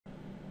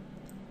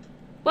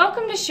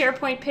Welcome to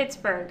SharePoint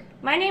Pittsburgh.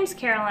 My name's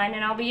Caroline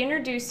and I'll be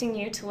introducing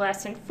you to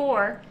Lesson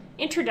 4,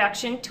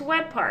 Introduction to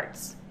Web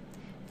Parts.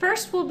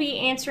 First we'll be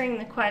answering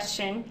the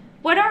question,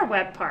 what are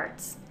web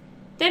parts?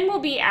 Then we'll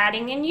be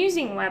adding and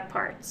using web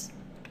parts.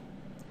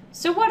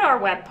 So what are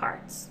web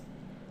parts?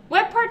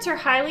 Web parts are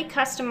highly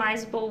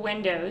customizable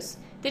windows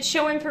that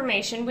show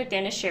information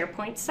within a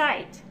SharePoint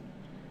site.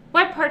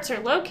 Web parts are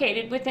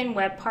located within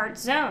web part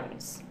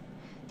zones.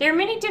 There are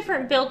many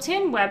different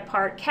built-in web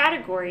part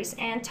categories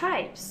and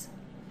types.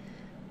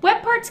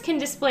 Web parts can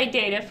display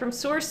data from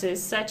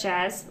sources such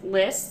as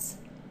lists,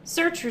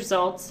 search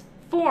results,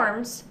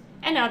 forms,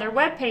 and other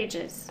web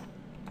pages.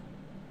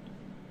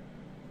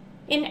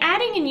 In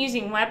adding and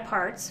using web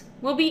parts,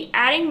 we'll be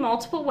adding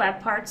multiple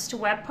web parts to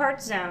web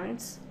part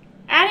zones,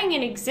 adding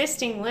an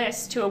existing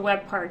list to a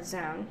web part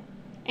zone,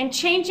 and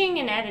changing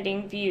and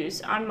editing views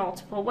on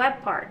multiple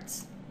web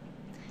parts.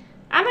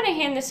 I'm going to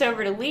hand this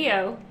over to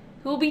Leo,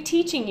 who will be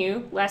teaching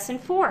you Lesson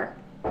 4.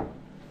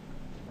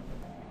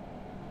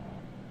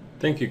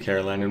 Thank you,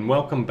 Caroline, and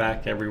welcome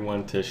back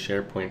everyone to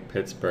SharePoint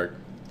Pittsburgh.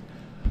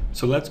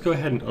 So let's go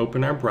ahead and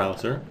open our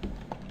browser,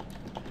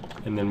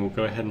 and then we'll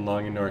go ahead and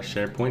log into our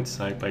SharePoint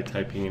site by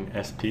typing in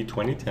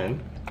SP2010,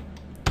 and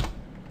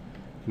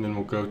then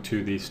we'll go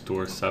to the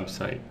store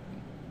subsite.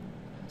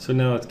 So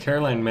now, as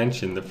Caroline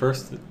mentioned, the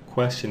first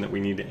question that we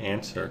need to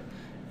answer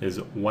is,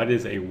 what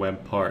is a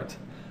web part?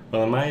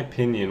 Well, in my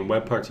opinion,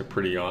 web parts are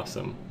pretty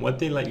awesome. What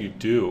they let you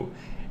do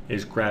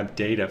is grab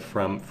data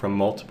from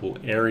multiple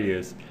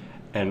areas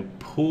and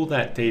pull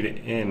that data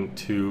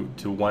into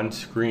one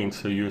screen,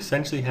 so you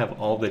essentially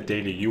have all the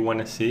data you want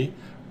to see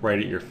right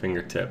at your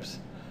fingertips.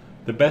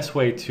 The best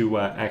way to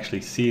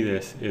actually see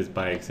this is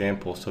by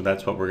example, so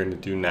that's what we're going to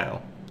do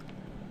now.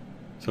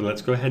 So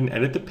let's go ahead and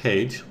edit the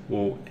page.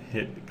 We'll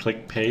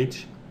click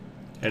Page,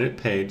 Edit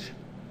Page.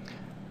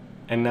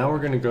 And now we're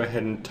going to go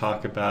ahead and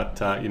talk about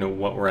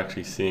what we're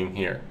actually seeing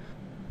here.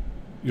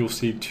 You'll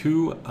see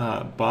two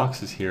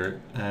boxes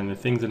here, and the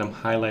things that I'm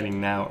highlighting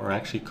now are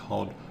actually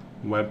called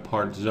web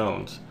part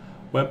zones.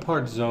 Web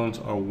part zones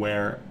are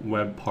where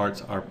web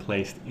parts are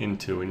placed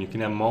into, and you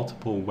can have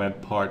multiple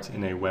web parts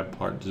in a web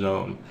part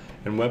zone.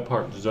 And web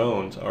part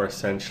zones are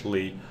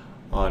essentially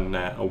on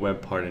a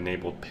web part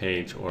enabled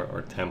page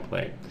or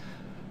template.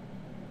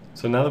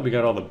 So now that we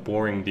got all the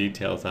boring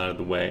details out of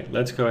the way,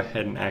 let's go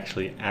ahead and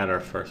actually add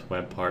our first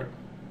web part.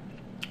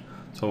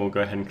 So we'll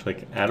go ahead and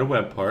click Add a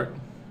Web Part.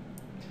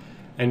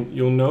 And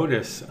you'll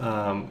notice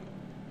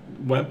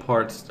web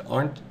parts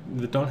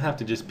don't have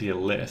to just be a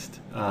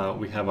list.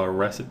 We have our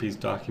recipes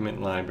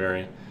document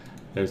library.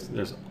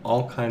 There's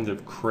all kinds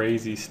of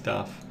crazy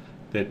stuff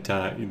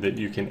that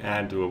you can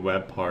add to a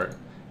web part.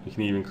 You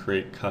can even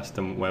create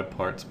custom web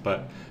parts,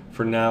 but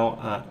for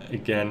now,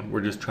 again,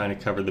 we're just trying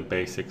to cover the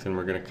basics, and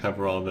we're going to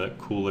cover all the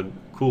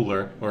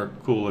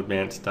cool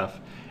advanced stuff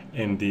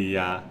in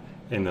the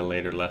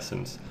later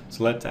lessons.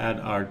 So let's add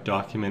our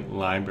document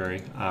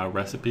library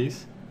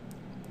recipes,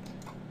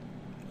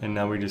 and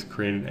now we just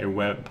created a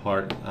web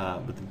part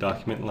with the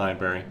document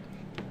library.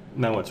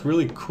 Now, what's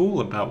really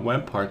cool about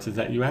web parts is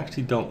that you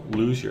actually don't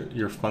lose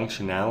your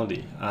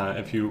functionality.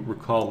 If you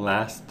recall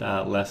last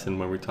lesson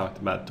where we talked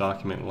about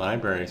document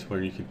libraries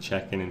where you could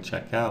check in and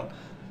check out,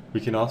 we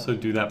can also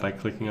do that by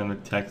clicking on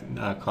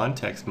the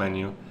context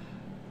menu,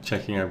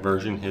 checking our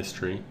version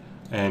history,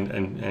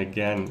 and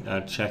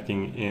again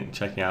checking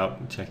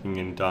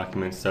in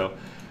documents. So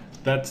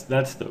that's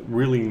the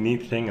really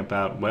neat thing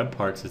about web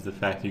parts, is the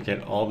fact you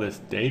get all this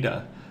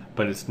data.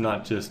 But it's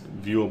not just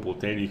viewable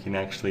data. You can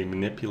actually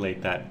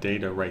manipulate that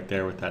data right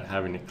there without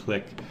having to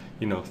click,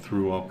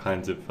 through all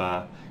kinds of,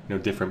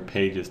 different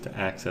pages to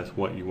access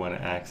what you want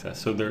to access.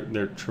 So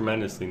they're a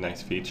tremendously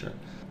nice feature.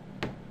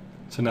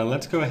 So now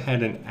let's go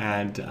ahead and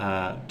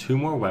add two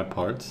more web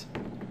parts.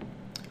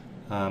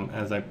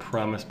 As I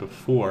promised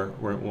before,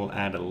 we'll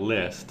add a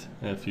list.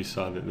 If you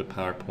saw the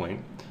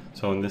PowerPoint.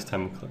 So in this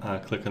time,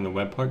 click on the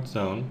web part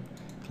zone,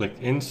 click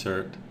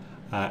Insert,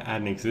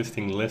 add an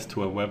existing list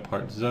to a web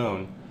part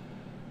zone.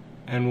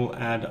 And we'll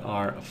add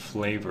our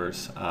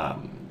flavors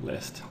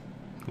list.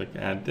 Click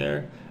Add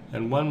there.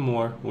 And one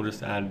more, we'll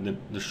just add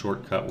the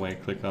shortcut way.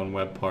 Click on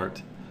Web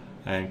Part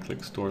and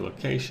click Store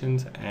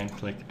Locations and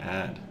click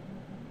Add.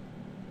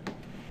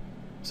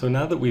 So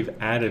now that we've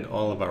added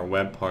all of our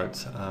web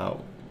parts,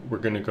 we're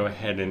going to go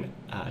ahead and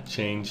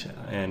change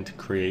and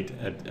create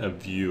a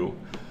view.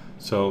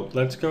 So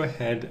let's go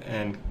ahead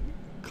and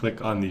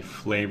click on the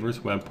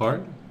Flavors web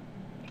part.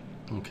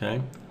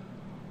 Okay.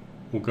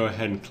 We'll go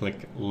ahead and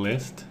click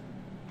List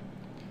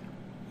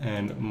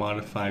and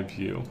Modify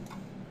View.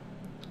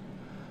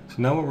 So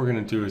now what we're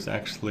going to do is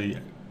actually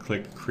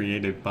click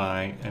Created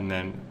By and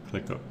then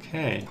click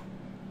OK.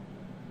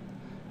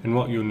 And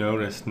what you'll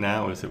notice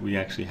now is that we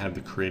actually have the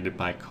Created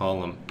By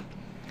column.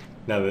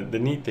 Now the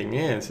neat thing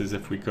is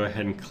if we go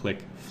ahead and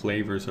click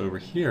Flavors over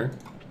here,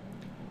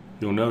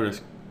 you'll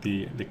notice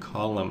the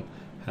column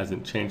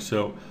hasn't changed.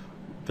 So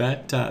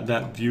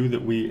that view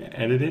that we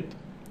edited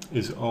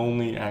is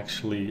only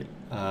actually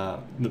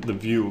the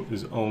view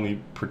is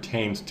only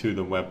pertains to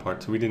the web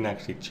part. So we didn't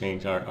actually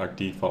change our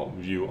default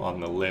view on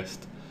the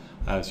list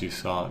as you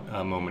saw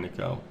a moment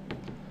ago.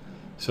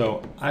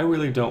 So I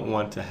really don't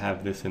want to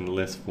have this in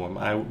list form.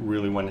 I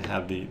really want to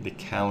have the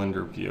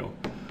calendar view.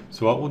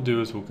 So what we'll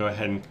do is we'll go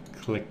ahead and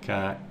click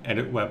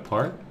Edit Web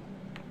Part.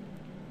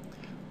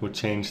 We'll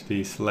change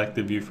the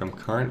selective view from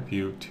current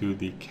view to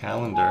the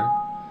calendar.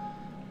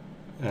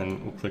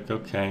 And we'll click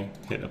OK,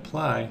 hit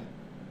Apply,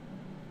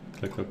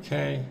 click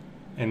OK,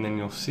 and then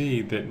you'll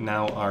see that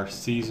now our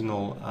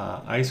seasonal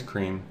ice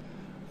cream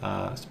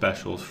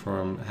specials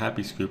from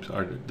Happy Scoops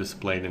are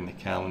displayed in the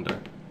calendar.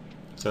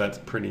 So that's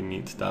pretty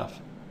neat stuff.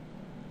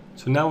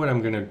 So now what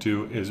I'm going to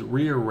do is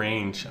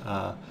rearrange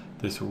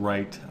this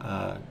right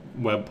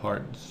web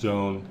part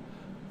zone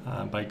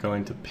by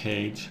going to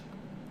Page,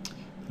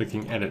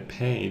 clicking Edit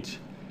Page,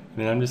 and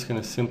then I'm just going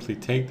to simply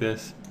take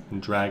this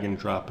and drag and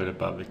drop it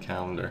above the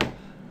calendar.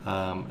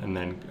 And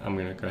then I'm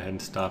going to go ahead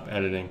and stop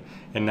editing.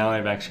 And now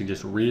I've actually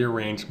just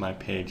rearranged my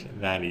page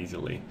that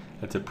easily.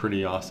 That's a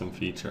pretty awesome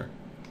feature.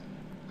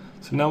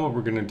 So now what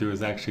we're going to do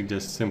is actually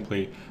just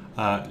simply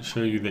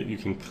show you that you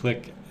can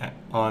click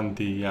on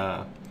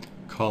the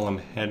column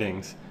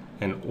headings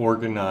and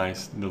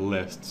organize the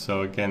list.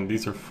 So again,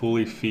 these are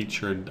fully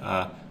featured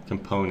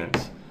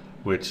components,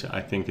 which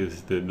I think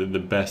is the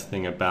best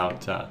thing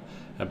about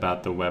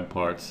the web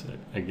parts.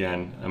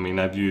 Again, I mean,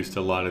 I've used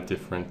a lot of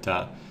different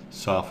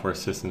software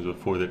systems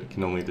before that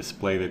can only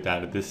display the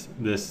data.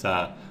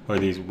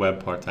 These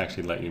web parts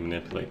actually let you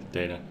manipulate the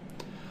data.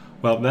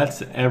 Well,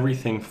 that's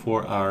everything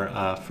for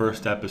our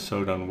first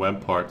episode on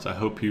web parts. I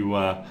hope you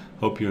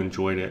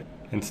enjoyed it,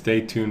 and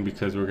stay tuned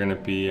because we're going to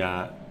be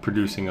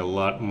producing a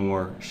lot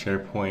more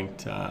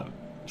SharePoint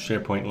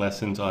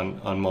lessons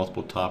on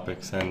multiple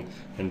topics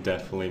and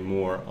definitely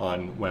more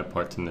on web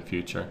parts in the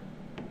future.